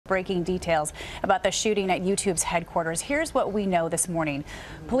breaking details about the shooting at YouTube's headquarters. Here's what we know this morning.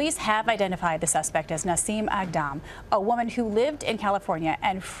 Police have identified the suspect as Nasim Aghdam, a woman who lived in California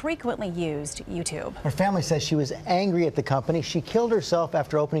and frequently used YouTube. Her family says she was angry at the company. She killed herself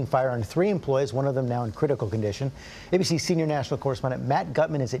after opening fire on 3 employees, one of them now in critical condition. ABC senior national correspondent Matt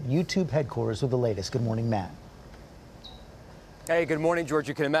Gutman is at YouTube headquarters with the latest. Good morning, Matt. Hey, good morning, George.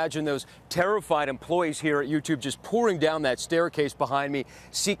 You can imagine those terrified employees here at YouTube just pouring down that staircase behind me,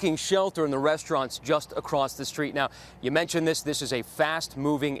 seeking shelter in the restaurants just across the street. Now, you mentioned this is a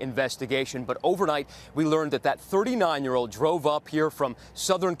fast-moving investigation, but overnight we learned that 39-year-old drove up here from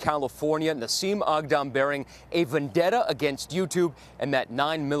Southern California, Nasim Aghdam, bearing a vendetta against YouTube and that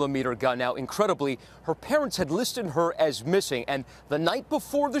 9mm gun. Now, incredibly, her parents had listed her as missing, and the night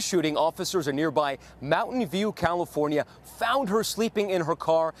before the shooting, officers in nearby Mountain View, California, found her sleeping in her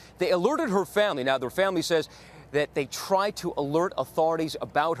car. They alerted her family. Now, their family says that they tried to alert authorities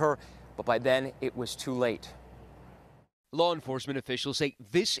about her, but by then it was too late. Law enforcement officials say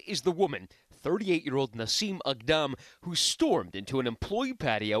this is the woman, 38-year-old Nasim Aghdam, who stormed into an employee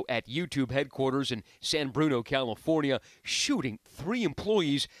patio at YouTube headquarters in San Bruno, California, shooting 3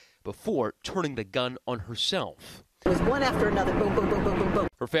 employees before turning the gun on herself. It was one after another, boom, boom, boom, boom, boom, boom.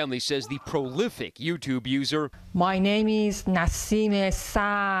 Her family says the prolific YouTube user, "My name is Nasim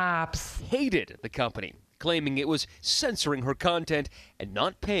Sabs," hated the company, claiming it was censoring her content and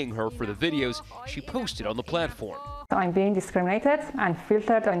not paying her for the videos she posted on the platform. I'm being discriminated and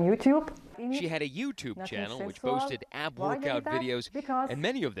filtered on YouTube. She had a YouTube channel which boasted ab workout videos, and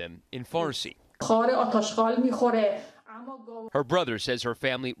many of them in Farsi. Her brother says her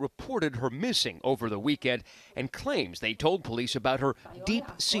family reported her missing over the weekend and claims they told police about her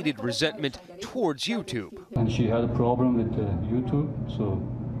deep-seated resentment towards YouTube. And she had a problem with YouTube, so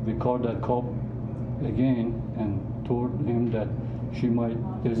we called that cop again and told him that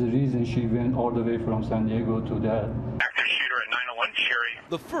there's a reason she went all the way from San Diego to that. Active shooter at 901 Cherry.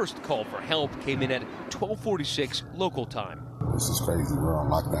 The first call for help came in at 12:46 local time. This is crazy. We're on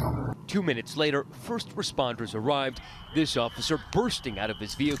lockdown. 2 minutes later, first responders arrived. This officer bursting out of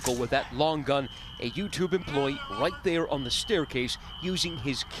his vehicle with that long gun, a YouTube employee right there on the staircase using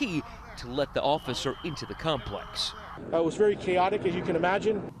his key to let the officer into the complex. It was very chaotic, as you can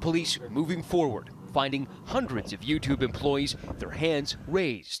imagine. Police moving forward, finding hundreds of YouTube employees, their hands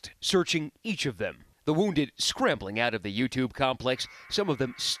raised, searching each of them. The wounded scrambling out of the YouTube complex, some of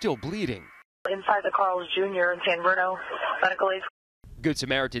them still bleeding. Inside the Carl's Jr. in San Bruno, medical aid. Good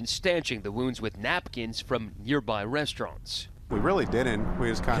Samaritans stanching the wounds with napkins from nearby restaurants. We really didn't. We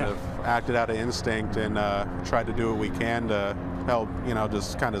just kind of acted out of instinct and tried to do what we can to help,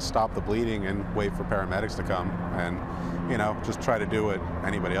 just kind of stop the bleeding and wait for paramedics to come and, just try to do what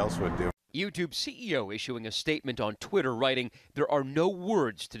anybody else would do. YouTube CEO issuing a statement on Twitter writing, "There are no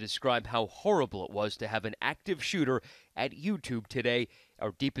words to describe how horrible it was to have an active shooter at YouTube today.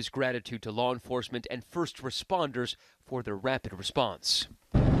 Our deepest gratitude to law enforcement and first responders for their rapid response."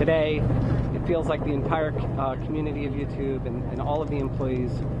 Today, it feels like the entire community of YouTube and all of the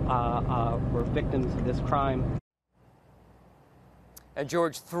employees were victims of this crime. And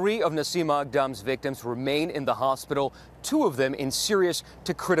George, 3 of Nasim Aghdam's victims remain in the hospital, 2 of them in serious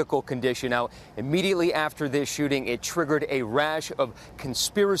to critical condition. Now, immediately after this shooting, it triggered a rash of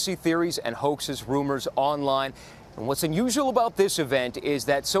conspiracy theories and hoaxes, rumors online. And what's unusual about this event is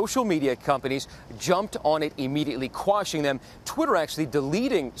that social media companies jumped on it immediately, quashing them. Twitter actually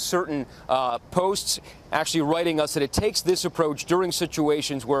deleting certain posts, actually writing us that it takes this approach during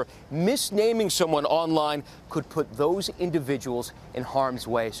situations where misnaming someone online could put those individuals in harm's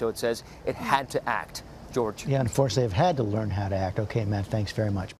way. So it says it had to act. George. Yeah, unfortunately, they've had to learn how to act. Okay, Matt, thanks very much.